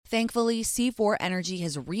Thankfully, C4 Energy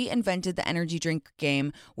has reinvented the energy drink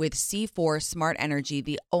game with C4 Smart Energy,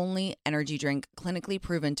 the only energy drink clinically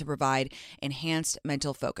proven to provide enhanced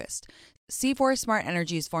mental focus. C4 Smart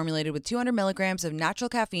Energy is formulated with 200 milligrams of natural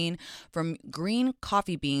caffeine from green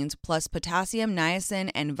coffee beans, plus potassium, niacin,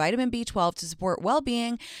 and vitamin B12 to support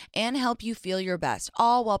well-being and help you feel your best,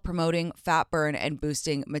 all while promoting fat burn and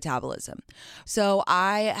boosting metabolism. So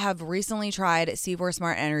I have recently tried C4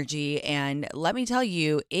 Smart Energy, and let me tell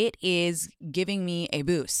you, it is giving me a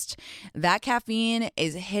boost. That caffeine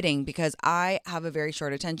is hitting because I have a very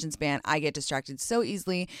short attention span. I get distracted so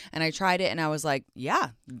easily, and I tried it and I was like,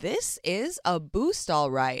 yeah, this is a boost,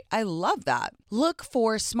 all right. I love that. Look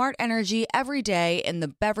for Smart Energy every day in the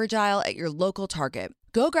beverage aisle at your local Target.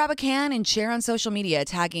 Go grab a can and share on social media,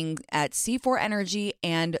 tagging at C4 Energy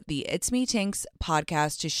and the It's Me Tinks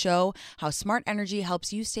podcast to show how Smart Energy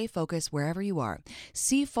helps you stay focused wherever you are.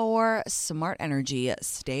 C4 Smart Energy,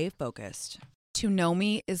 stay focused. To know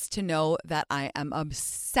me is to know that I am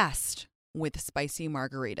obsessed with spicy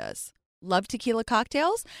margaritas. Love tequila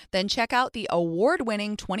cocktails? Then check out the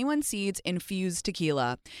award-winning 21 Seeds Infused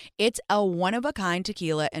Tequila. It's a one-of-a-kind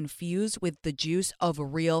tequila infused with the juice of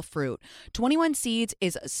real fruit. 21 Seeds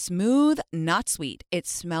is smooth, not sweet. It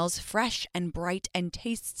smells fresh and bright and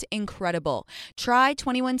tastes incredible. Try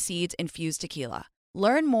 21 Seeds Infused Tequila.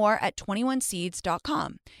 Learn more at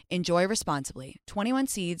 21seeds.com. Enjoy responsibly. 21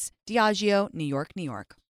 Seeds, Diageo, New York, New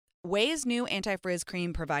York. Ouai's new anti-frizz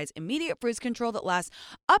cream provides immediate frizz control that lasts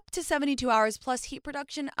up to 72 hours plus heat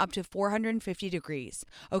production up to 450 degrees.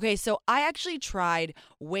 Okay, so I actually tried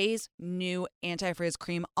Ouai's new anti-frizz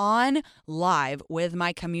cream on live with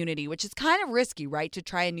my community, which is kind of risky, right? To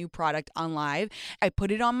try a new product on live. I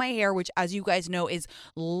put it on my hair, which as you guys know is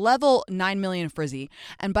level 9 million frizzy.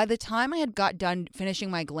 And by the time I had got done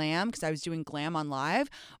finishing my glam, because I was doing glam on live,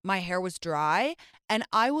 my hair was dry and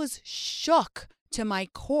I was shook to my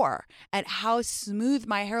core at how smooth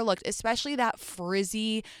my hair looked, especially that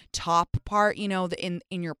frizzy top part, you know, in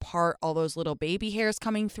your part, all those little baby hairs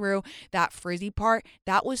coming through, that frizzy part,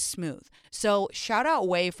 that was smooth. So shout out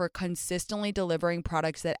Ouai for consistently delivering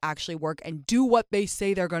products that actually work and do what they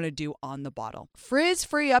say they're going to do on the bottle. Frizz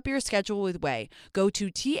free up your schedule with Ouai. Go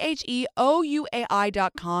to THEOUAI.com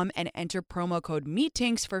and enter promo code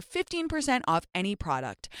MEATINKS for 15% off any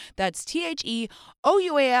product. That's THEOUAI.com,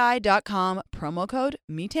 promo code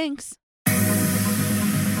MEATINKS.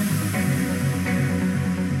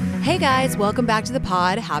 Hey guys, welcome back to the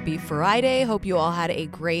pod. Happy Friday. Hope you all had a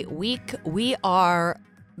great week. We are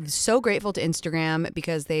so grateful to Instagram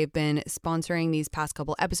because they've been sponsoring these past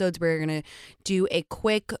couple episodes. We're going to do a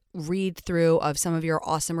quick read through of some of your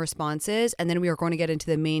awesome responses, and then we are going to get into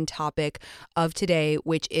the main topic of today,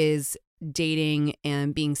 which is dating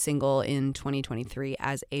and being single in 2023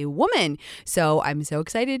 as a woman. So I'm so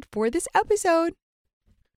excited for this episode.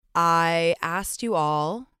 I asked you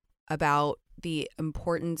all about the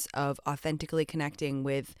importance of authentically connecting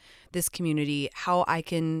with this community, how I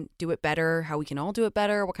can do it better, how we can all do it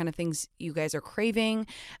better, what kind of things you guys are craving.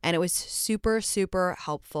 And it was super, super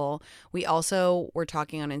helpful. We also were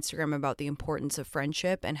talking on Instagram about the importance of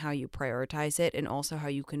friendship and how you prioritize it, and also how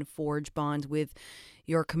you can forge bonds with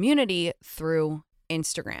your community through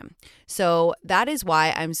Instagram. So that is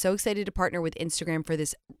why I'm so excited to partner with Instagram for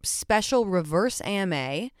this special reverse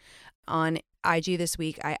AMA. On IG this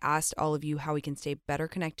week, I asked all of you how we can stay better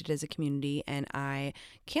connected as a community, and I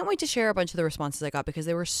can't wait to share a bunch of the responses I got because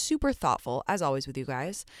they were super thoughtful, as always with you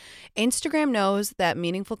guys. Instagram knows that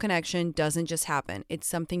meaningful connection doesn't just happen. It's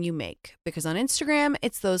something you make, because on Instagram,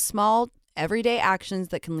 it's those small everyday actions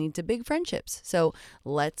that can lead to big friendships. So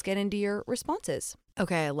let's get into your responses.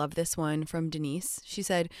 Okay, I love this one from Denise. She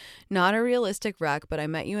said, not a realistic rec, but I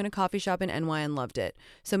met you in a coffee shop in NY and loved it.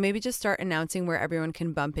 So maybe just start announcing where everyone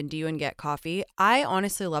can bump into you and get coffee. I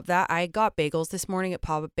honestly love that. I got bagels this morning at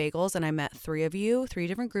Pop-Up Bagels, and I met three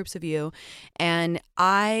different groups of you, and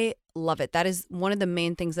I love it. That is one of the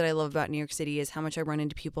main things that I love about New York City, is how much I run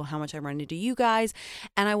into people, how much I run into you guys.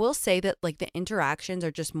 And I will say that like the interactions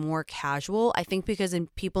are just more casual. I think because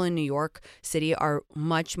people in New York City are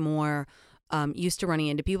much more used to running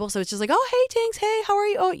into people. So it's just like, oh, hey, Tinks. Hey, how are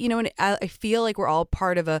you? Oh, you know, and I feel like we're all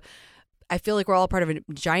part of a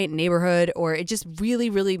giant neighborhood, or it just really,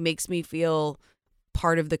 really makes me feel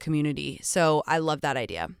part of the community. So I love that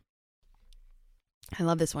idea. I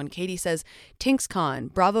love this one. Katie says,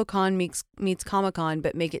 TinksCon, BravoCon meets Comic-Con,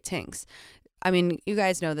 but make it Tinks. I mean, you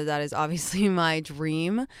guys know that is obviously my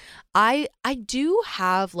dream. I do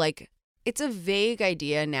have like, it's a vague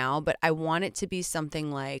idea now, but I want it to be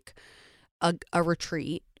something like a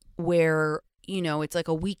retreat where it's like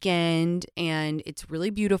a weekend and it's really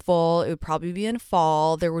beautiful. It would probably be in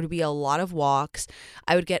fall. There would be a lot of walks.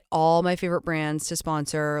 I would get all my favorite brands to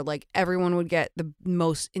sponsor. Like everyone would get the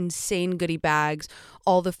most insane goodie bags.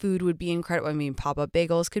 All the food would be incredible. I mean, Pop-Up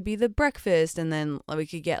Bagels could be the breakfast, and then we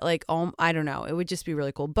could get like, I don't know. It would just be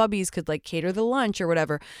really cool. Bubby's could like cater the lunch or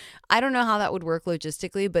whatever. I don't know how that would work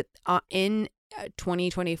logistically, but in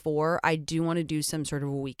 2024, I do want to do some sort of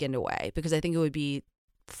a weekend away because I think it would be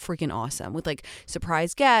freaking awesome with like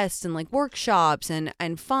surprise guests and like workshops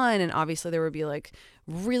and fun, and obviously there would be like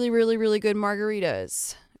really, really, really good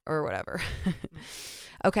margaritas or whatever.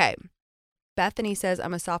 Okay. Bethany says,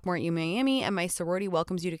 I'm a sophomore at UMiami and my sorority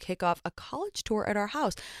welcomes you to kick off a college tour at our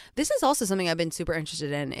house. This is also something I've been super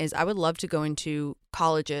interested in. Is I would love to go into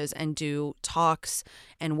colleges and do talks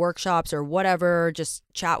and workshops or whatever, just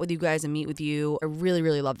chat with you guys and meet with you. I really,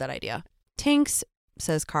 really love that idea. Tinks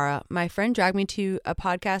says Cara, my friend dragged me to a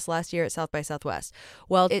podcast last year at South by Southwest.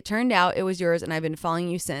 Well, it turned out it was yours and I've been following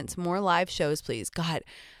you since. More live shows, please. God,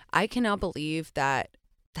 I cannot believe that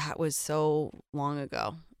was so long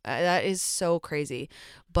ago. That is so crazy.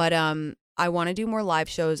 But I want to do more live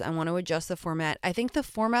shows. I want to adjust the format. I think the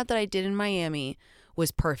format that I did in Miami was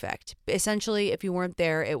perfect. Essentially, if you weren't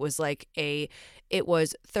there, it was 30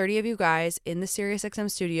 of you guys in the SiriusXM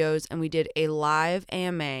studios, and we did a live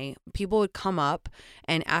AMA. People would come up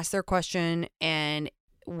and ask their question, and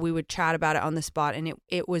we would chat about it on the spot, and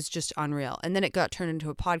it was just unreal. And then it got turned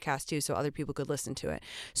into a podcast too, so other people could listen to it.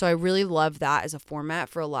 So I really love that as a format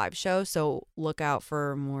for a live show. So look out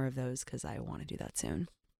for more of those because I want to do that soon.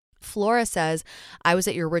 Flora says, I was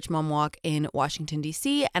at your Rich Mom Walk in Washington,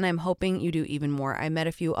 D.C., and I'm hoping you do even more. I met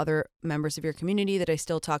a few other members of your community that I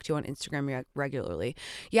still talk to on Instagram regularly.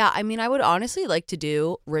 Yeah, I mean, I would honestly like to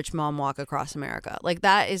do Rich Mom Walk across America. Like,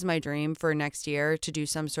 that is my dream for next year, to do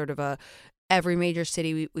some sort of every major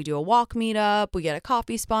city, we do a walk meetup, we get a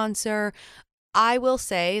coffee sponsor. I will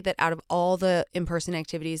say that out of all the in-person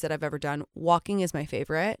activities that I've ever done, walking is my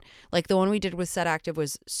favorite. Like the one we did with Set Active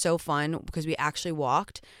was so fun because we actually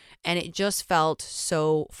walked and it just felt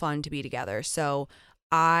so fun to be together. So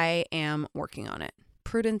I am working on it.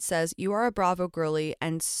 Prudence says, you are a Bravo girly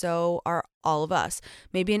and so are all of us.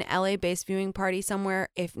 Maybe an LA-based viewing party somewhere.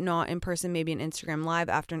 If not in person, maybe an Instagram live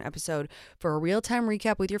after an episode for a real-time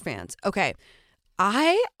recap with your fans. Okay.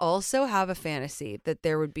 I also have a fantasy that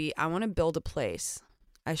there would be, I want to build a place.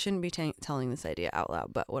 I shouldn't be telling this idea out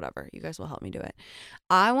loud, but whatever. You guys will help me do it.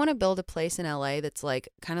 I want to build a place in LA that's like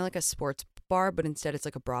kind of like a sports bar, but instead it's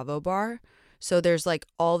like a Bravo bar. So there's like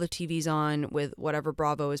all the TVs on with whatever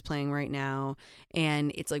Bravo is playing right now.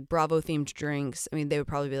 And it's like Bravo themed drinks. I mean, they would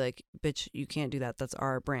probably be like, bitch, you can't do that. That's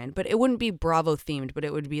our brand. But it wouldn't be Bravo themed, but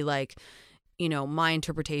it would be like, my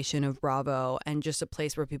interpretation of Bravo, and just a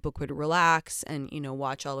place where people could relax and,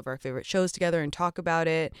 watch all of our favorite shows together and talk about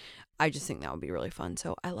it. I just think that would be really fun.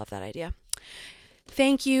 So I love that idea.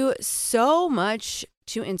 Thank you so much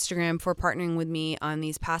to Instagram for partnering with me on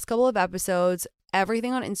these past couple of episodes.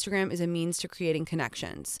 Everything on Instagram is a means to creating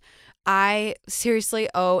connections. I seriously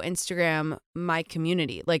owe Instagram my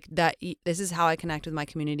community. Like that, this is how I connect with my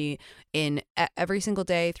community in every single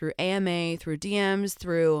day, through AMA, through DMs,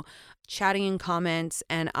 through chatting in comments,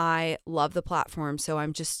 and I love the platform. So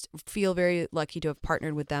I'm just feel very lucky to have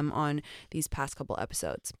partnered with them on these past couple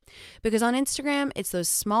episodes. Because on Instagram, it's those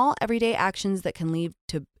small everyday actions that can lead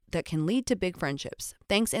to big friendships.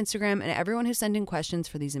 Thanks Instagram and everyone who sent in questions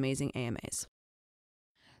for these amazing AMAs.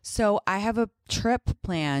 So I have a trip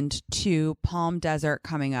planned to Palm Desert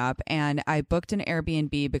coming up, and I booked an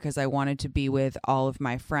Airbnb because I wanted to be with all of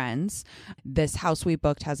my friends. This house we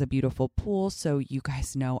booked has a beautiful pool, so you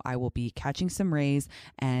guys know I will be catching some rays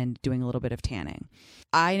and doing a little bit of tanning.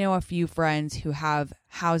 I know a few friends who have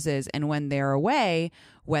houses, and when they're away,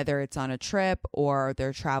 whether it's on a trip or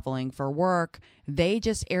they're traveling for work, they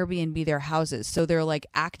just Airbnb their houses. So they're like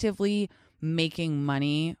actively making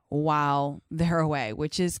money while they're away,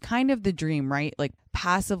 which is kind of the dream, right? Like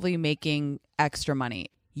passively making extra money.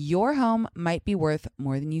 Your home might be worth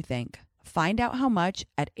more than you think. Find out how much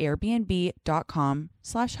at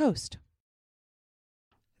airbnb.com/host.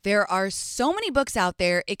 There are so many books out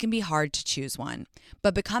there, it can be hard to choose one.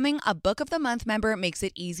 But becoming a Book of the Month member makes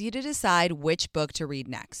it easy to decide which book to read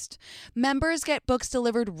next. Members get books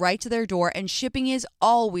delivered right to their door, and shipping is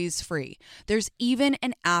always free. There's even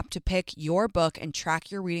an app to pick your book and track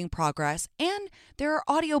your reading progress, and there are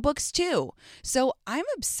audiobooks too. So I'm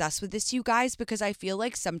obsessed with this, you guys, because I feel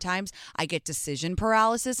like sometimes I get decision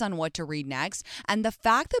paralysis on what to read next. And the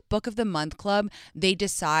fact that Book of the Month Club, they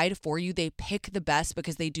decide for you, they pick the best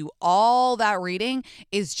because they do all that reading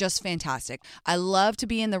is just fantastic. I love to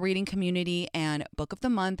be in the reading community, and Book of the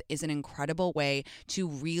Month is an incredible way to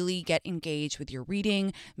really get engaged with your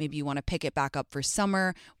reading. Maybe you want to pick it back up for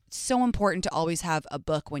summer. It's so important to always have a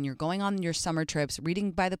book when you're going on your summer trips,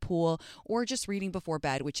 reading by the pool, or just reading before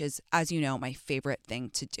bed, which is, as you know, my favorite thing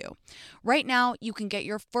to do. Right now, you can get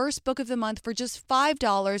your first Book of the Month for just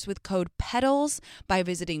 $5 with code PETALS by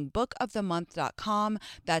visiting bookofthemonth.com.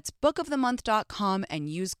 That's bookofthemonth.com and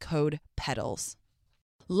use code PETALS.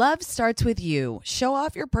 Love starts with you. Show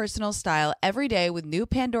off your personal style every day with new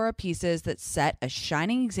Pandora pieces that set a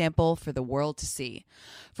shining example for the world to see.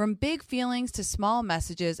 From big feelings to small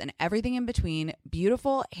messages and everything in between,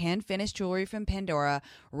 beautiful hand-finished jewelry from Pandora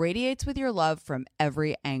radiates with your love from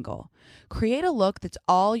every angle. Create a look that's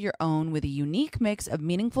all your own with a unique mix of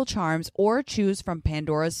meaningful charms, or choose from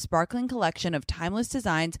Pandora's sparkling collection of timeless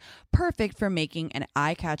designs perfect for making an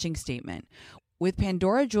eye-catching statement. With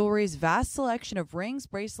Pandora Jewelry's vast selection of rings,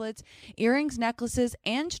 bracelets, earrings, necklaces,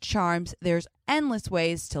 and charms, there's endless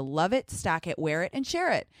ways to love it, stack it, wear it, and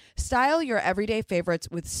share it. Style your everyday favorites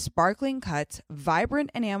with sparkling cuts, vibrant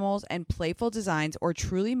enamels, and playful designs, or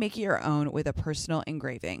truly make it your own with a personal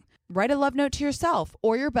engraving. Write a love note to yourself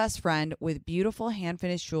or your best friend with beautiful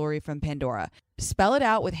hand-finished jewelry from Pandora. Spell it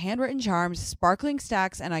out with handwritten charms, sparkling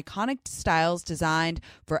stacks, and iconic styles designed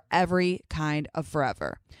for every kind of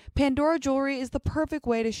forever. Pandora Jewelry is the perfect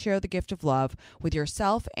way to share the gift of love with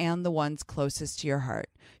yourself and the ones closest to your heart.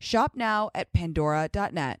 Shop now at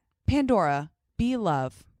pandora.net. Pandora, be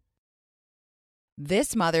love.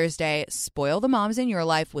 This Mother's Day, spoil the moms in your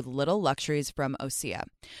life with little luxuries from Osea.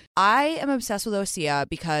 I am obsessed with Osea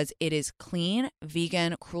because it is clean,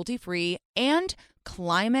 vegan, cruelty-free, and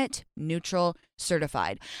climate neutral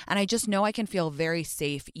certified. And I just know I can feel very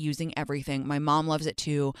safe using everything. My mom loves it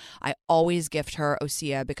too. I always gift her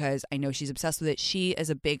Osea because I know she's obsessed with it. She is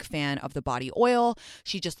a big fan of the body oil.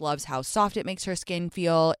 She just loves how soft it makes her skin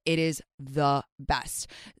feel. It is the best.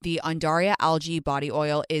 The Undaria algae body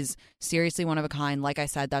oil is seriously one of a kind. Like I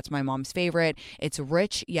said, that's my mom's favorite. It's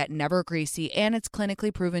rich yet never greasy, and it's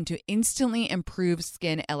clinically proven to instantly improve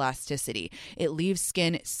skin elasticity. It leaves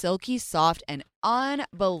skin silky, soft, and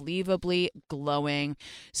unbelievably glowing.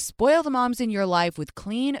 Spoil the moms in your life with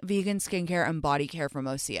clean vegan skincare and body care from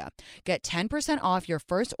Osea. Get 10% off your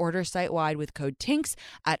first order site-wide with code TINKS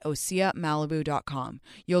at OseaMalibu.com.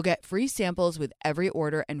 You'll get free samples with every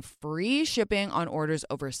order and free shipping on orders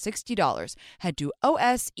over $60. Head to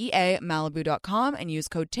OSEAMalibu.com and use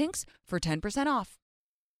code TINKS for 10% off.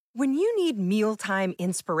 When you need mealtime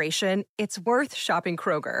inspiration, it's worth shopping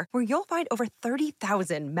Kroger, where you'll find over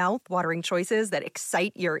 30,000 mouth-watering choices that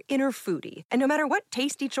excite your inner foodie. And no matter what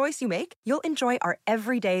tasty choice you make, you'll enjoy our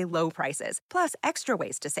everyday low prices, plus extra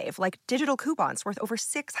ways to save, like digital coupons worth over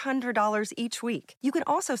 $600 each week. You can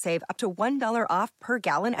also save up to $1 off per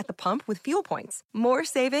gallon at the pump with fuel points. More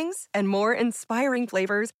savings and more inspiring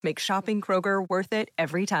flavors make shopping Kroger worth it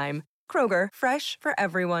every time. Kroger, fresh for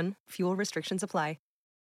everyone. Fuel restrictions apply.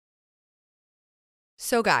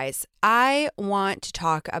 So guys, I want to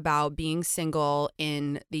talk about being single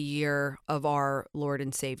in the year of our Lord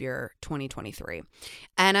and Savior 2023.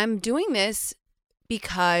 And I'm doing this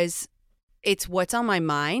because it's what's on my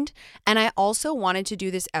mind. And I also wanted to do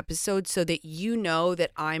this episode so that you know that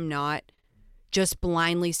I'm not just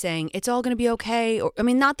blindly saying it's all going to be okay. Or, I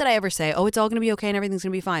mean, not that I ever say, oh, it's all going to be okay and everything's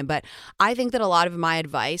going to be fine. But I think that a lot of my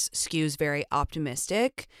advice skews very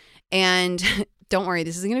optimistic. And don't worry,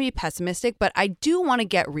 this is going to be pessimistic, but I do want to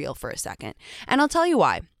get real for a second. And I'll tell you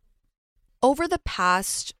why. Over the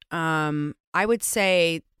past, I would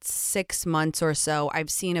say 6 months or so, I've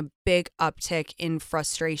seen a big uptick in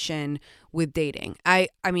frustration with dating. I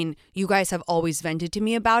mean, you guys have always vented to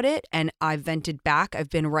me about it, and I've vented back. I've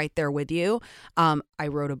been right there with you. I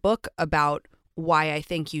wrote a book about why I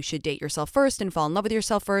think you should date yourself first and fall in love with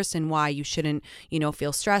yourself first, and why you shouldn't,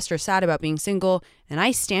 feel stressed or sad about being single. And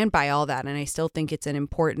I stand by all that. And I still think it's an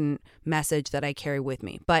important message that I carry with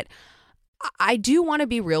me. But I do want to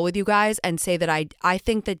be real with you guys and say that I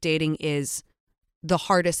think that dating is the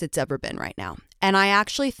hardest it's ever been right now. And I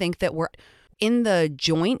actually think that we're in the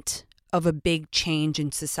joint of a big change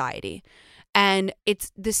in society. And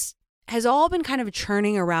this has all been kind of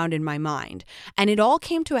churning around in my mind. And it all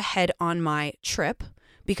came to a head on my trip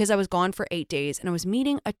because I was gone for 8 days and I was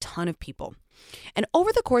meeting a ton of people. And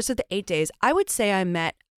over the course of the 8 days, I would say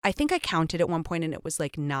I think I counted at one point and it was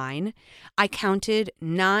like 9. I counted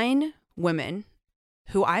 9 women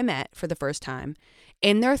who I met for the first time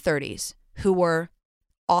in their 30s who were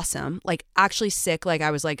awesome, like actually sick. Like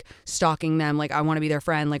I was like stalking them. Like I want to be their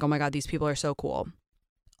friend. Like, oh my God, these people are so cool.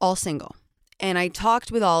 All single. And I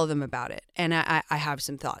talked with all of them about it. And I have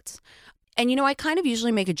some thoughts. And, you know, I kind of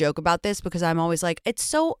usually make a joke about this because I'm always like, it's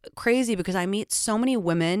so crazy because I meet so many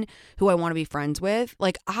women who I want to be friends with.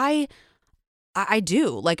 Like, I do.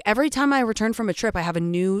 Like, every time I return from a trip, I have a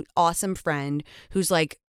new awesome friend who's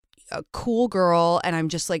like a cool girl. And I'm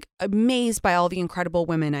just like amazed by all the incredible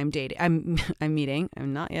women I'm dating. I'm meeting.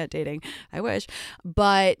 I'm not yet dating. I wish.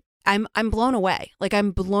 But I'm blown away. Like,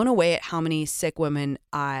 I'm blown away at how many sick women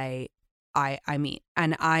I meet.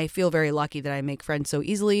 And I feel very lucky that I make friends so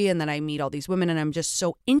easily and that I meet all these women, and I'm just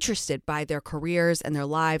so interested by their careers and their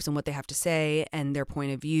lives and what they have to say and their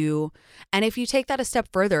point of view. And if you take that a step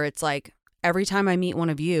further, it's like every time I meet one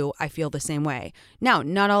of you, I feel the same way. Now,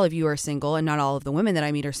 not all of you are single and not all of the women that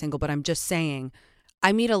I meet are single, but I'm just saying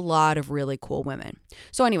I meet a lot of really cool women.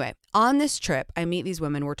 So anyway, on this trip, I meet these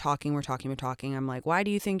women. We're talking. I'm like, why do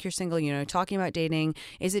you think you're single? You know, talking about dating.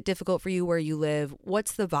 Is it difficult for you where you live?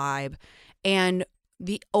 What's the vibe? And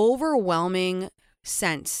the overwhelming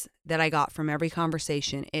sense that I got from every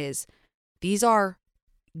conversation is these are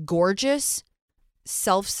gorgeous,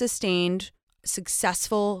 self-sustained,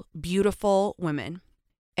 successful, beautiful women.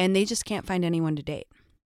 And they just can't find anyone to date.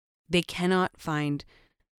 They cannot find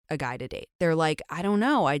a guy to date. They're like, I don't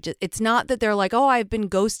know. It's not that they're like, oh, I've been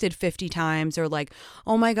ghosted 50 times or like,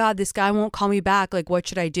 oh my God, this guy won't call me back. Like, what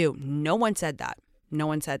should I do? No one said that.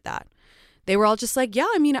 They were all just like, yeah,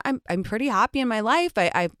 I mean, I'm pretty happy in my life.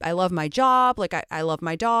 I love my job. Like, I love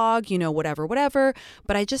my dog, you know, whatever.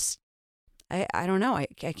 But I don't know. I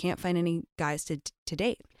can't find any guys to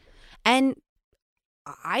date. And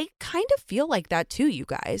I kind of feel like that too, you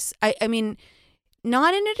guys. I mean,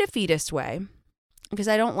 not in a defeatist way, because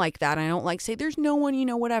I don't like that. I don't like say there's no one, you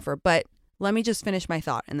know, whatever. But let me just finish my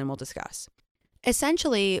thought and then we'll discuss.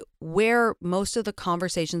 Essentially, where most of the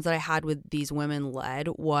conversations that I had with these women led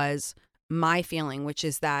was my feeling, which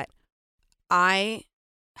is that I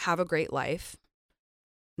have a great life.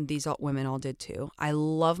 These women all did too. I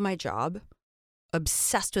love my job,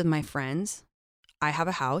 obsessed with my friends. I have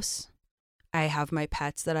a house. I have my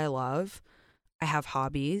pets that I love. I have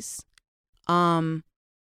hobbies. I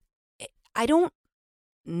don't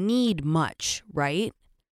need much, right?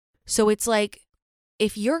 So it's like,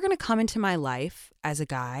 if you're going to come into my life as a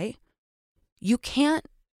guy, you can't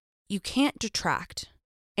detract,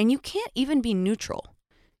 and you can't even be neutral.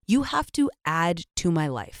 You have to add to my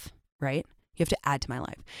life, right? You have to add to my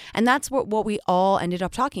life. And that's what we all ended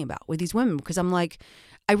up talking about with these women, because I'm like,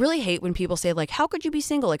 I really hate when people say like, how could you be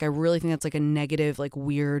single? Like, I really think that's like a negative, like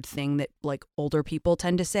weird thing that like older people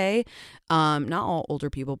tend to say. Not all older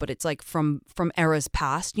people, but it's like from eras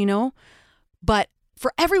past, you know? But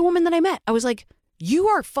for every woman that I met, I was like, you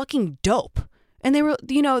are fucking dope. And they were,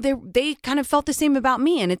 you know, they kind of felt the same about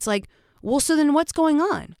me. And it's like, well, so then what's going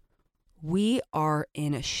on? We are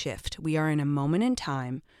in a shift. We are in a moment in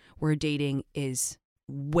time where dating is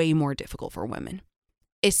way more difficult for women.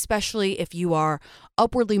 Especially if you are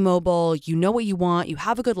upwardly mobile, you know what you want, you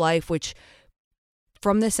have a good life, which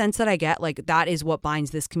from the sense that I get, like that is what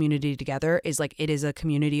binds this community together, is like it is a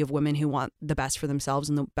community of women who want the best for themselves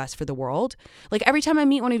and the best for the world. Like every time I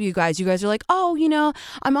meet one of you guys are like, oh, you know,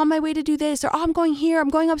 I'm on my way to do this, or oh, I'm going here, I'm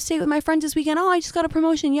going upstate with my friends this weekend, oh, I just got a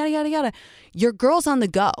promotion, yada, yada, yada. You're girls on the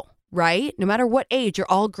go, right? No matter what age, you're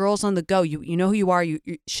all girls on the go. You know who you are,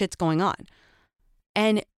 shit's going on.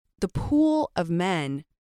 And the pool of men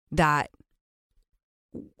that,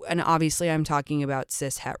 and obviously I'm talking about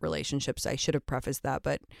cis het relationships. I should have prefaced that,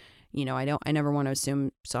 but you know, I never want to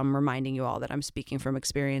assume, so I'm reminding you all that I'm speaking from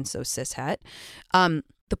experience, so cis het.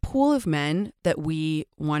 The pool of men that we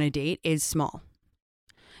want to date is small.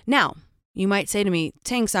 Now, you might say to me,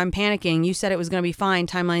 Tinks, I'm panicking. You said it was going to be fine.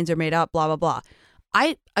 Timelines are made up, blah, blah, blah.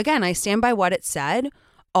 I stand by what it said.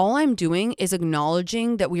 All I'm doing is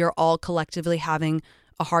acknowledging that we are all collectively having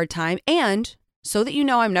a hard time. And so that you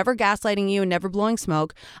know, I'm never gaslighting you and never blowing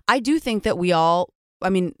smoke. I do think that we all, I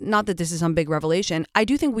mean, not that this is some big revelation. I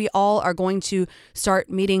do think we all are going to start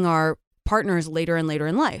meeting our partners later and later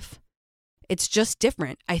in life. It's just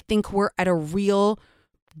different. I think we're at a real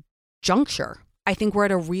juncture. I think we're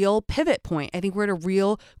at a real pivot point. I think we're at a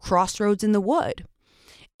real crossroads in the wood.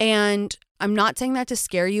 And I'm not saying that to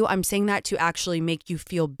scare you. I'm saying that to actually make you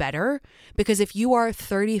feel better. Because if you are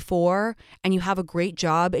 34 and you have a great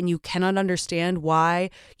job and you cannot understand why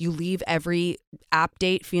you leave every app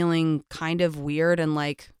date feeling kind of weird and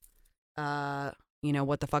like, you know,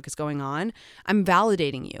 what the fuck is going on? I'm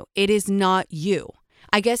validating you. It is not you.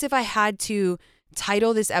 I guess if I had to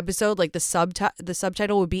title this episode, like the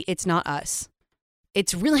subtitle would be, It's Not Us.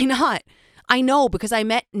 It's really not. I know, because I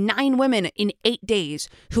met 9 women in 8 days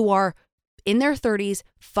who are in their 30s,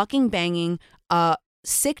 fucking banging,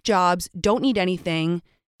 sick jobs, don't need anything,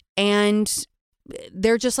 and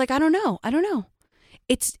they're just like, I don't know.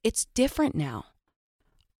 It's different now.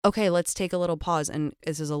 Okay, let's take a little pause, and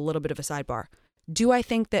this is a little bit of a sidebar. Do I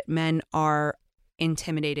think that men are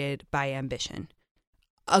intimidated by ambition?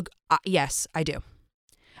 Yes, I do.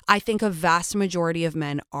 I think a vast majority of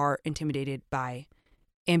men are intimidated by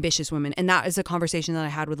ambitious women. And that is a conversation that I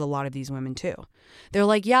had with a lot of these women too. They're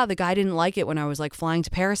like, yeah, the guy didn't like it when I was like flying to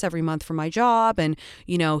Paris every month for my job. And,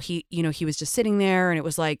 he was just sitting there, and it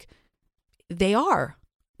was like, they are.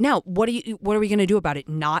 Now, what are we going to do about it?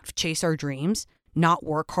 Not chase our dreams? Not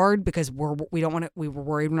work hard because we were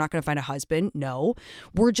worried we're not going to find a husband? No,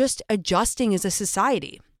 we're just adjusting as a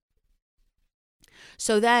society.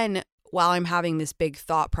 So then while I'm having this big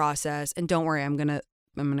thought process, and don't worry, I've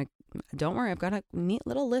got a neat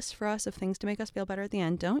little list for us of things to make us feel better at the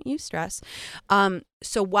end. Don't you stress.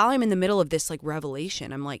 So while I'm in the middle of this like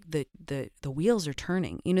revelation, I'm like, the wheels are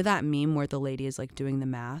turning. You know that meme where the lady is like doing the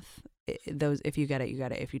math? If you get it, you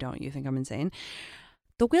get it. If you don't, you think I'm insane.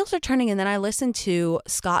 The wheels are turning, and then I listened to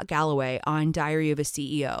Scott Galloway on Diary of a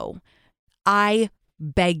CEO. I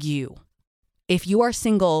beg you, if you are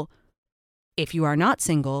single, if you are not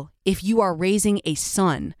single, if you are raising a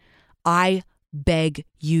son, I beg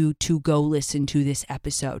you to go listen to this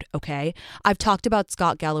episode, okay? I've talked about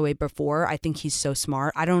Scott Galloway before. I think he's so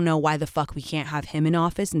smart. I don't know why the fuck we can't have him in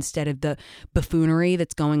office instead of the buffoonery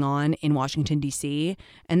that's going on in Washington, D.C.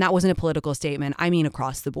 And that wasn't a political statement. I mean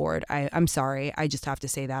across the board. I'm sorry. I just have to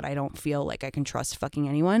say that. I don't feel like I can trust fucking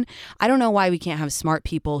anyone. I don't know why we can't have smart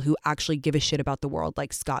people who actually give a shit about the world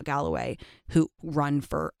like Scott Galloway, who run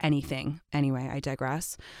for anything. Anyway, I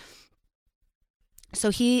digress. So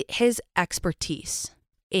his expertise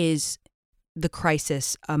is the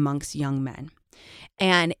crisis amongst young men.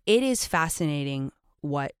 And it is fascinating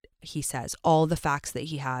what he says, all the facts that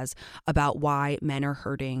he has about why men are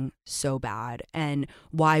hurting so bad and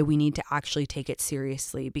why we need to actually take it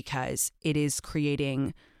seriously, because it is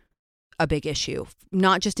creating a big issue,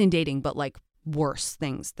 not just in dating, but like worse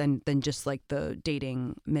things than just like the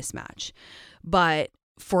dating mismatch. But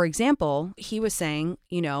for example, he was saying,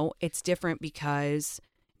 it's different because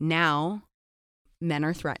now men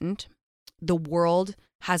are threatened. The world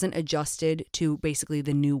hasn't adjusted to basically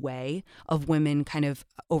the new way of women kind of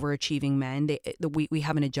overachieving men. We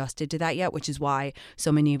haven't adjusted to that yet, which is why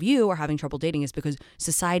so many of you are having trouble dating, is because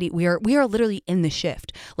society, we are literally in the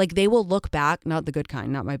shift. Like they will look back, not the good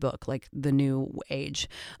kind, not my book, like the new age.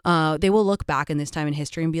 They will look back in this time in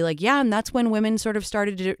history and be like, yeah, and that's when women sort of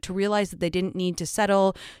started to realize that they didn't need to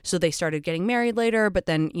settle. So they started getting married later. But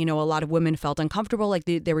then, a lot of women felt uncomfortable, like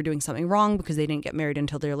they were doing something wrong because they didn't get married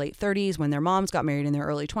until their late 30s when their moms got married in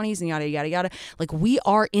their early 20s and yada, yada, yada. Like we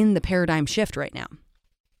are in the paradigm shift right now.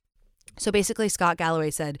 So basically, Scott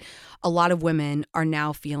Galloway said a lot of women are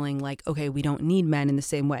now feeling like, okay, we don't need men in the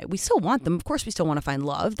same way. We still want them. Of course, we still want to find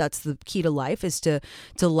love. That's the key to life, is to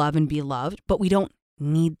love and be loved, but we don't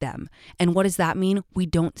need them. And what does that mean? We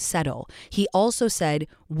don't settle. He also said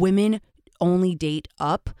women only date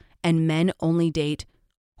up and men only date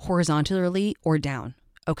horizontally or down.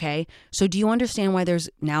 Okay. So do you understand why there's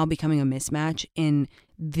now becoming a mismatch in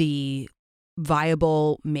the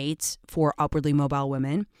viable mates for upwardly mobile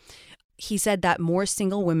women? He said that more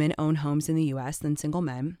single women own homes in the US than single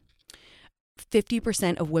men.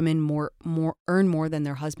 50% of women earn more than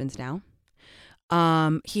their husbands now.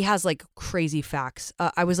 He has like crazy facts.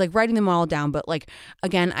 I was like writing them all down, but like,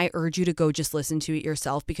 again, I urge you to go just listen to it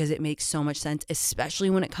yourself because it makes so much sense,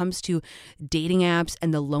 especially when it comes to dating apps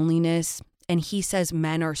and the loneliness. And he says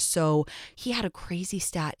men are he had a crazy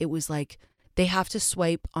stat. It was like they have to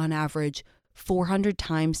swipe on average 400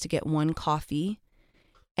 times to get one coffee.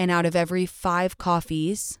 And out of every 5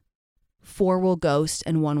 coffees, 4 will ghost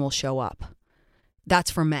and 1 will show up.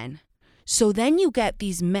 That's for men. So then you get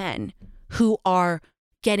these men who are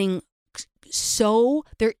getting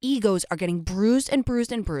their egos are getting bruised and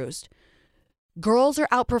bruised and bruised. Girls are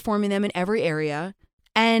outperforming them in every area.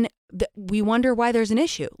 And we wonder why there's an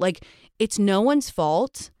issue. Like, it's no one's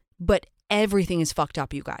fault, but everything is fucked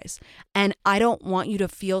up, you guys. And I don't want you to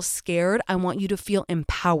feel scared. I want you to feel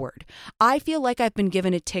empowered. I feel like I've been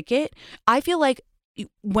given a ticket. I feel like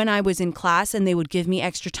when I was in class and they would give me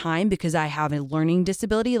extra time because I have a learning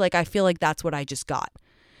disability, like I feel like that's what I just got.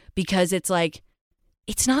 Because it's like,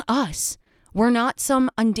 it's not us. We're not some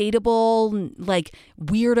undateable, like,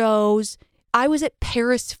 weirdos. I was at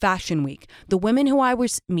Paris Fashion Week. The women who I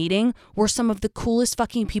was meeting were some of the coolest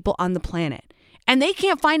fucking people on the planet. And they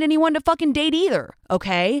can't find anyone to fucking date either,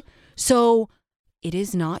 okay? So it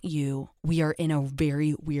is not you. We are in a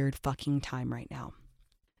very weird fucking time right now.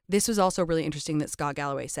 This was also really interesting that Scott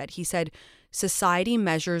Galloway said. He said society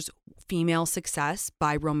measures female success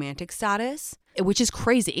by romantic status, which is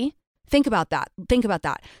crazy. Think about that. Think about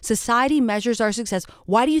that. Society measures our success.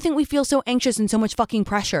 Why do you think we feel so anxious and so much fucking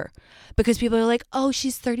pressure? Because people are like, oh,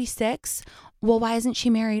 she's 36. Well, why isn't she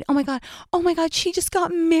married? Oh my God. Oh my God. She just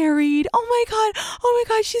got married. Oh my God. Oh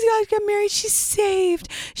my God. She's got to get married. She's saved.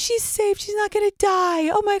 She's saved. She's not going to die.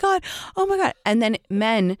 Oh my God. Oh my God. And then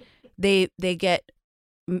men, they get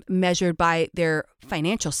measured by their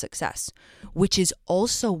financial success, which is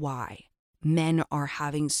also why men are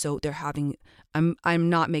I'm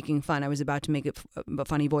not making fun. I was about to make it a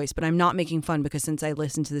funny voice, but I'm not making fun because since I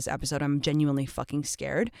listened to this episode, I'm genuinely fucking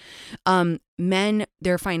scared. Men,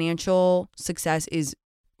 their financial success is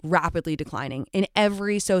rapidly declining. In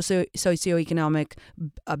every socioeconomic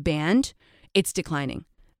band, it's declining.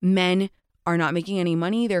 Men are not making any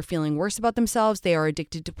money. They're feeling worse about themselves. They are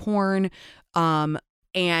addicted to porn.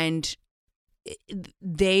 And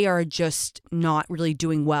they are just not really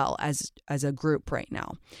doing well as a group right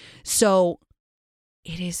now. So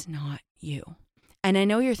it is not you. And I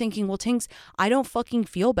know you're thinking, well, Tinks, I don't fucking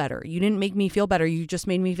feel better. You didn't make me feel better. You just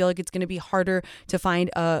made me feel like it's going to be harder to find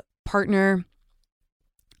a partner.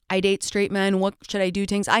 I date straight men. What should I do,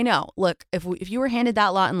 Tinks? I know. Look, if you were handed that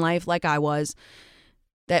lot in life like I was,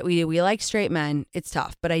 that we like straight men, it's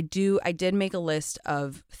tough. But I did make a list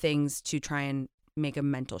of things to try and make a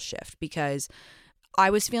mental shift because I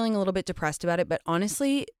was feeling a little bit depressed about it. But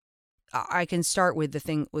honestly, I can start with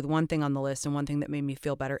one thing on the list and one thing that made me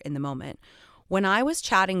feel better in the moment. When I was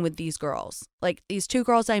chatting with these girls, like these two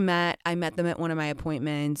girls I met them at one of my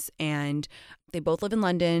appointments and they both live in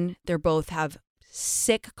London. They both have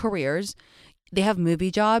sick careers. They have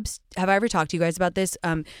movie jobs. Have I ever talked to you guys about this?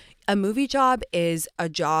 A movie job is a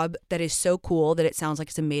job that is so cool that it sounds like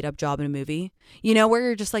it's a made up job in a movie. You know, where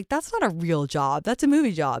you're just like, that's not a real job. That's a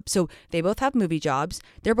movie job. So they both have movie jobs.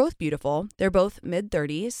 They're both beautiful. They're both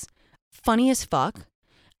mid-30s. Funny as fuck.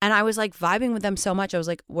 And I was like vibing with them so much. I was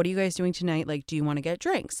like, what are you guys doing tonight? Like, do you want to get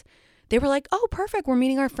drinks? They were like, oh, perfect. We're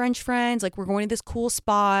meeting our French friends. Like, we're going to this cool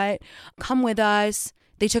spot. Come with us.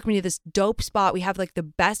 They took me to this dope spot. We have like the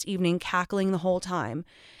best evening, cackling the whole time.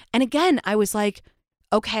 And again, I was like,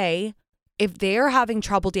 okay, if they're having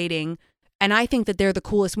trouble dating and I think that they're the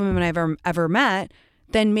coolest women I've ever met,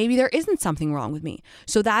 then maybe there isn't something wrong with me.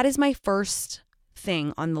 So that is my first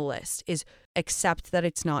thing on the list is accept that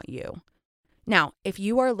it's not you. Now, if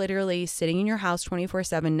you are literally sitting in your house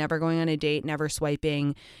 24/7, never going on a date, never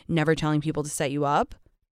swiping, never telling people to set you up,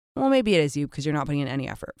 well, maybe it is you because you're not putting in any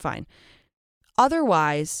effort. Fine.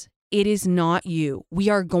 Otherwise, it is not you. We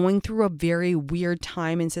are going through a very weird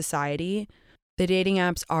time in society. The dating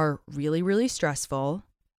apps are really, really stressful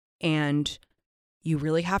and you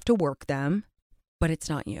really have to work them, but it's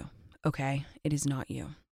not you. Okay? It is not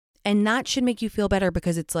you. And that should make you feel better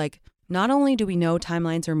because it's like, not only do we know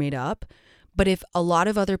timelines are made up, but if a lot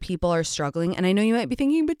of other people are struggling, and I know you might be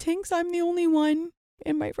thinking, but Tinks, I'm the only one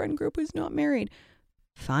in my friend group who's not married.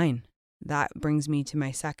 Fine. That brings me to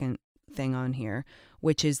my second thing on here,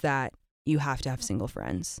 which is that you have to have single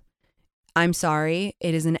friends. I'm sorry.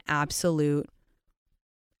 It is an absolute,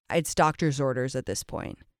 it's doctor's orders at this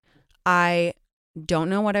point. I don't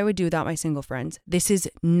know what I would do without my single friends. This is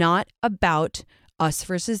not about us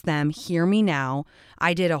versus them. Hear me now.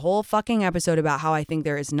 I did a whole fucking episode about how I think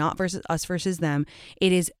there is not us versus them.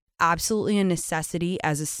 It is absolutely a necessity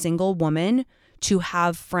as a single woman to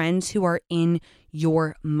have friends who are in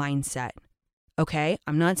your mindset. Okay?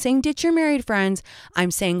 I'm not saying ditch your married friends.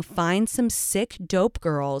 I'm saying find some sick, dope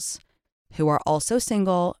girls who are also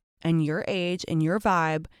single and your age and your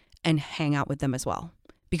vibe and hang out with them as well.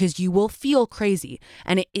 Because you will feel crazy.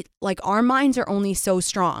 And it like our minds are only so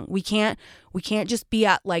strong. We can't just be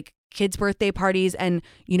at like kids' birthday parties and,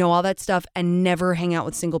 you know, all that stuff and never hang out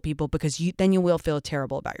with single people because then you will feel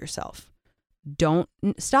terrible about yourself. Don't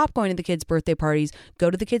stop going to the kids' birthday parties. Go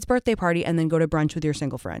to the kids' birthday party and then go to brunch with your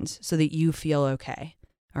single friends so that you feel okay.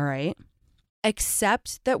 All right?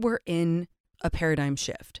 Accept that we're in a paradigm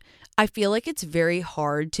shift. I feel like it's very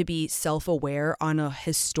hard to be self-aware on a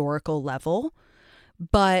historical level,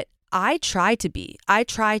 but I try to be. I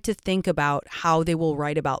try to think about how they will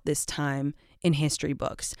write about this time in history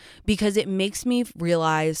books because it makes me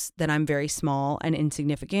realize that I'm very small and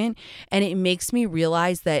insignificant, and it makes me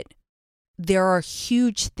realize that there are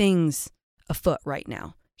huge things afoot right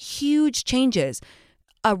now, huge changes.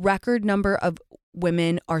 A record number of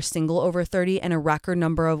women are single over 30 and a record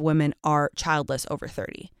number of women are childless over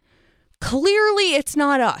 30. Clearly, it's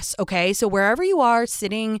not us, okay? So wherever you are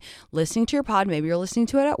sitting, listening to your pod, maybe you're listening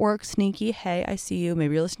to it at work, sneaky, hey, I see you.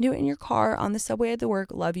 Maybe you're listening to it in your car, on the subway at the work,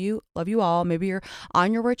 love you all. Maybe you're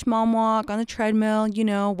on your rich mom walk, on the treadmill, you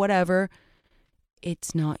know, whatever.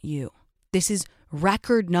 it's not you. This is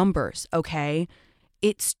record numbers, okay?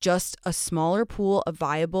 It's just a smaller pool of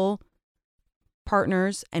viable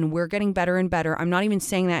partners, and we're getting better and better. I'm not even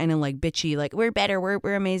saying that in a like bitchy, like we're better,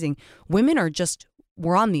 we're amazing. Women are just,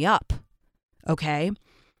 we're on the up, okay?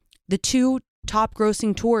 The 2 top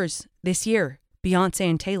grossing tours this year, Beyonce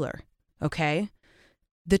and Taylor, okay?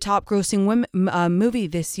 The top grossing movie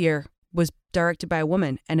this year was directed by a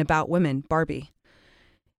woman and about women, Barbie.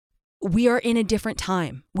 We are in a different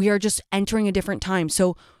time. We are just entering a different time.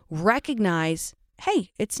 So recognize,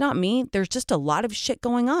 hey, it's not me. There's just a lot of shit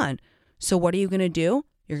going on. So what are you going to do?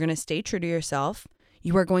 You're going to stay true to yourself.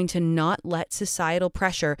 You are going to not let societal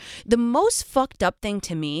pressure. The most fucked up thing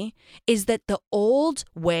to me is that the old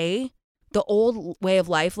way of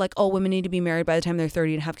life, like, oh, women need to be married by the time they're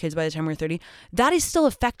 30 and have kids by the time we're 30, that is still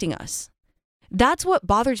affecting us. That's what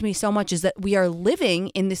bothers me so much, is that we are living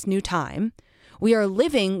in this new time. We are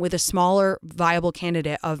living with a smaller viable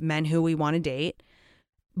candidate of men who we want to date,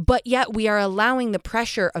 but yet we are allowing the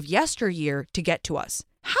pressure of yesteryear to get to us.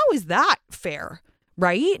 How is that fair?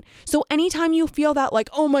 Right? So anytime you feel that, like,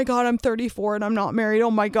 oh my God, I'm 34 and I'm not married. Oh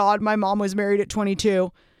my God, my mom was married at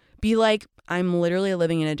 22. Be like, I'm literally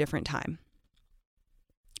living in a different time.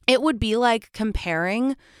 It would be like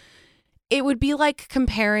comparing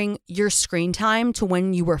your screen time to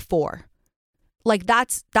when you were 4. Like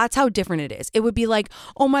that's how different it is. It would be like,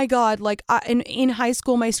 oh my God, like in high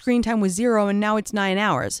school, my screen time was 0 and now it's 9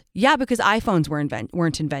 hours. Yeah, because iPhones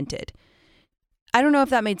weren't invented. I don't know if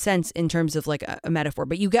that made sense in terms of like a metaphor,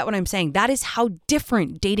 but you get what I'm saying. That is how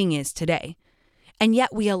different dating is today. And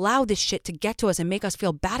yet we allow this shit to get to us and make us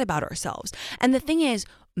feel bad about ourselves. And the thing is,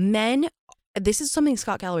 men, this is something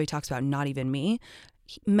Scott Galloway talks about, not even me.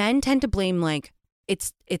 Men tend to blame like,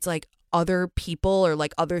 it's like other people or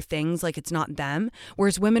like other things, like it's not them.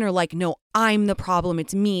 Whereas women are like, no, I'm the problem.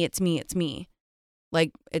 It's me, it's me, it's me.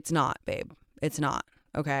 Like, it's not, babe. It's not.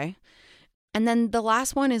 Okay. And then the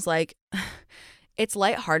last one is like, it's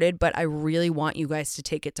lighthearted, but I really want you guys to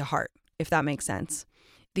take it to heart, if that makes sense.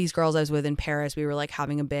 These girls I was with in Paris, we were like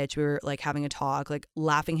having a bitch. We were like having a talk, like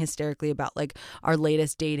laughing hysterically about like our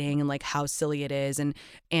latest dating and like how silly it is.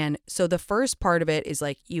 And so the first part of it is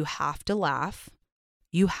like, you have to laugh.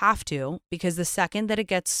 You have to, because the second that it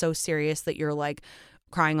gets so serious that you're like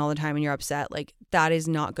crying all the time and you're upset, like that is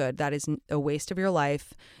not good. That is a waste of your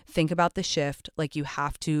life. Think about the shift. Like you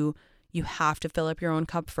have to fill up your own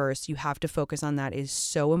cup first. You have to focus on that. It is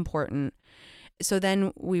so important. So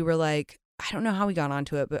then we were like, I don't know how we got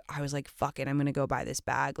onto it, but I was like, fuck it, I'm going to go buy this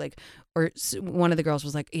bag. Like, or one of the girls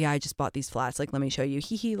was like, yeah, I just bought these flats. Like, let me show you.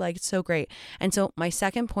 Hee, like, it's so great. And so my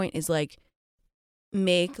second point is like,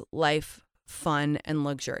 make life fun and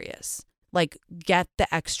luxurious. Like, get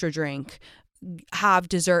the extra drink, have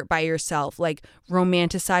dessert by yourself, like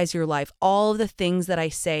romanticize your life. All of the things that I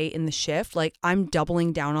say in the shift, like I'm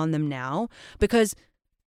doubling down on them now because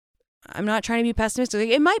I'm not trying to be pessimistic.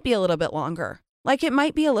 It might be a little bit longer. Like it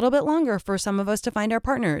might be a little bit longer for some of us to find our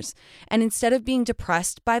partners. And instead of being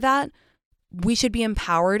depressed by that, we should be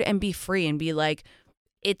empowered and be free and be like,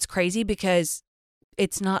 it's crazy because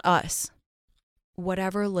it's not us.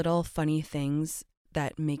 Whatever little funny things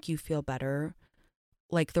that make you feel better,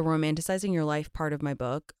 like the romanticizing your life part of my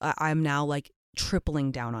book, I'm now like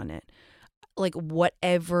tripling down on it. Like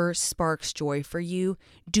whatever sparks joy for you,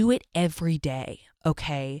 do it every day,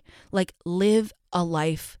 okay? Like live a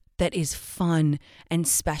life that is fun and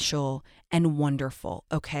special and wonderful,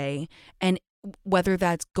 okay? And whether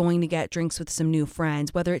that's going to get drinks with some new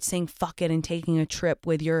friends, whether it's saying fuck it and taking a trip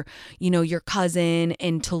with your cousin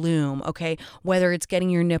in Tulum, okay? Whether it's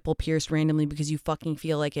getting your nipple pierced randomly because you fucking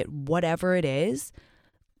feel like it, whatever it is,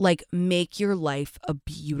 like make your life a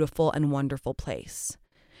beautiful and wonderful place.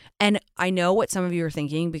 And I know what some of you are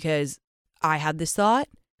thinking because I had this thought.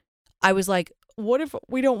 I was like, what if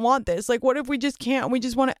we don't want this? Like, what if we just can't, we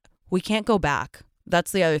just want to, we can't go back.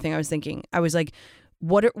 That's the other thing I was thinking. I was like,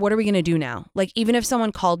 what are we going to do now? Like, even if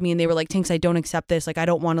someone called me and they were like, Tinks, I don't accept this. Like, I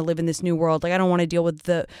don't want to live in this new world. Like, I don't want to deal with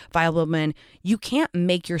the viable men. You can't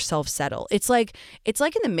make yourself settle. It's like in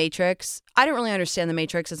The Matrix. I don't really understand The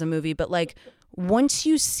Matrix as a movie, but like, once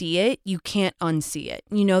you see it, you can't unsee it.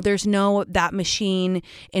 You know, there's no that machine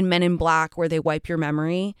in Men in Black where they wipe your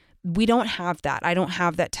memory. We don't have that. I don't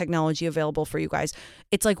have that technology available for you guys.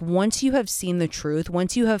 It's like once you have seen the truth,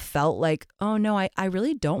 once you have felt like, oh no, I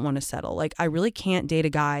really don't want to settle. Like I really can't date a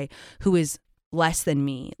guy who is less than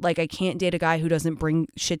me. Like I can't date a guy who doesn't bring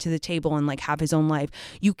shit to the table and like have his own life.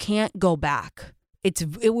 You can't go back.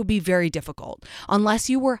 It would be very difficult unless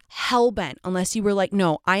you were hellbent, unless you were like,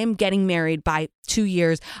 no, I am getting married by 2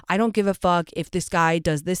 years. I don't give a fuck if this guy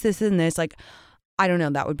does this, this, and this. Like, I don't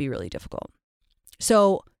know. That would be really difficult.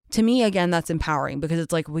 So to me, again, that's empowering because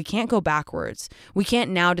it's like we can't go backwards. We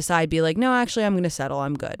can't now decide, be like, no, actually, I'm going to settle.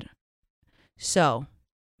 I'm good. So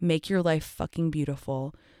make your life fucking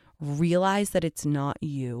beautiful. Realize that it's not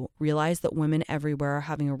you. Realize that women everywhere are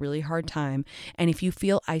having a really hard time. And if you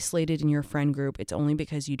feel isolated in your friend group, it's only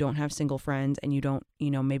because you don't have single friends and you don't,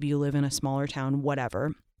 maybe you live in a smaller town,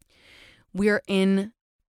 whatever. We're in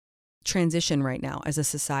transition right now as a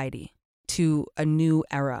society to a new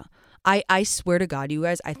era. I swear to God, you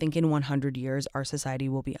guys, I think in 100 years, our society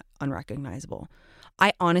will be unrecognizable.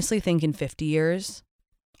 I honestly think in 50 years,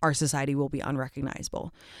 our society will be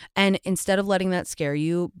unrecognizable. And instead of letting that scare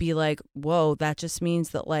you, be like, whoa, that just means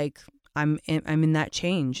that like I'm in that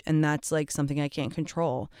change. And that's like something I can't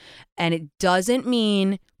control. And it doesn't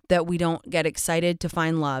mean that we don't get excited to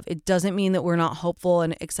find love. It doesn't mean that we're not hopeful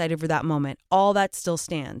and excited for that moment. All that still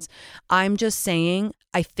stands. I'm just saying,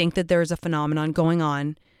 I think that there's a phenomenon going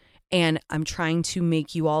on. And I'm trying to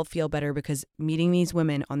make you all feel better because meeting these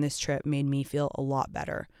women on this trip made me feel a lot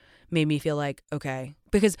better. Made me feel like, okay.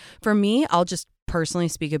 Because for me, I'll just personally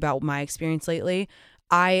speak about my experience lately.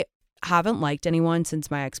 I haven't liked anyone since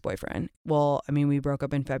my ex-boyfriend. Well, I mean, we broke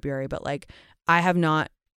up in February, but like I have not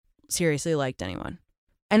seriously liked anyone.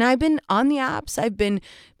 And I've been on the apps. I've been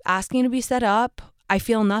asking to be set up. I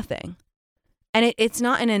feel nothing. And it's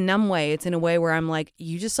not in a numb way. It's in a way where I'm like,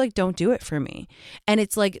 you just like don't do it for me. And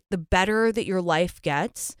it's like the better that your life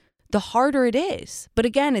gets, the harder it is. But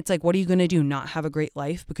again, it's like, what are you going to do? Not have a great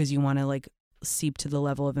life because you want to like seep to the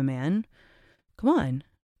level of a man? Come on.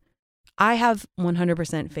 I have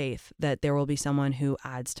 100% faith that there will be someone who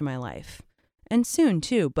adds to my life. And soon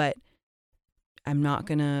too, but I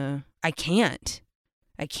can't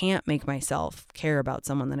make myself care about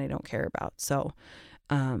someone that I don't care about. So,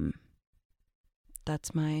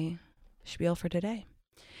 that's my spiel for today.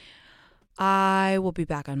 I will be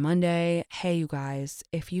back on Monday. Hey, you guys,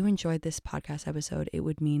 if you enjoyed this podcast episode, it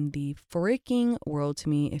would mean the freaking world to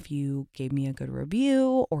me if you gave me a good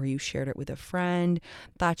review or you shared it with a friend.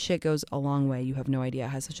 That shit goes a long way. You have no idea. It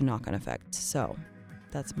has such a knock-on effect. So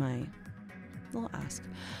that's my little ask.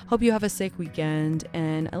 Hope you have a sick weekend,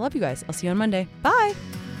 and I love you guys. I'll see you on Monday. Bye.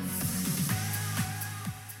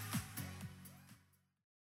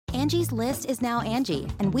 Angie's List is now Angie,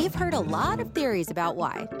 and we've heard a lot of theories about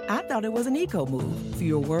why. I thought it was an eco move.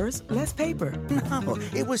 Fewer words, less paper. No,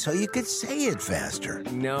 it was so you could say it faster.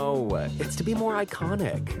 No, it's to be more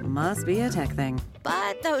iconic. Must be a tech thing.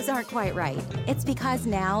 But those aren't quite right. It's because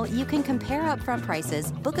now you can compare upfront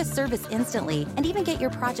prices, book a service instantly, and even get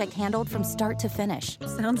your project handled from start to finish.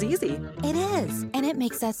 Sounds easy. It is, and it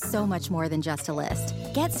makes us so much more than just a list.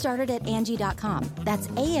 Get started at Angie.com. That's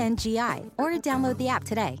ANGI, or download the app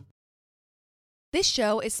today. This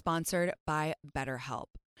show is sponsored by BetterHelp.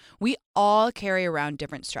 We all carry around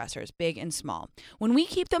different stressors, big and small. When we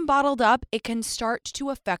keep them bottled up, it can start to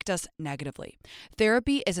affect us negatively.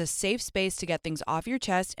 Therapy is a safe space to get things off your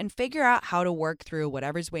chest and figure out how to work through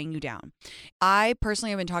whatever's weighing you down. I personally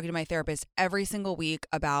have been talking to my therapist every single week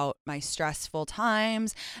about my stressful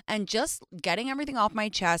times and just getting everything off my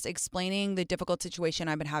chest, explaining the difficult situation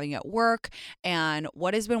I've been having at work and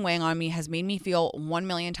what has been weighing on me has made me feel 1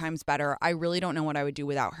 million times better. I really don't know what I would do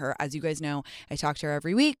without her. As you guys know, I talk to her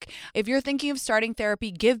every week. If you're thinking of starting therapy,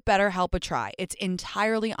 give BetterHelp a try. It's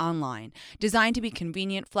entirely online, designed to be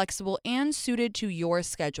convenient, flexible, and suited to your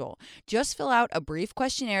schedule. Just fill out a brief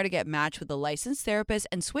questionnaire to get matched with a licensed therapist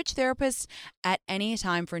and switch therapists at any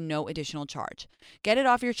time for no additional charge. Get it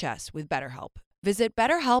off your chest with BetterHelp. Visit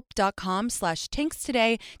BetterHelp.com/Tinks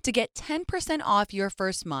today to get 10% off your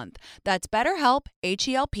first month. That's BetterHelp,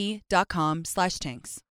 HELP.com/Tinks.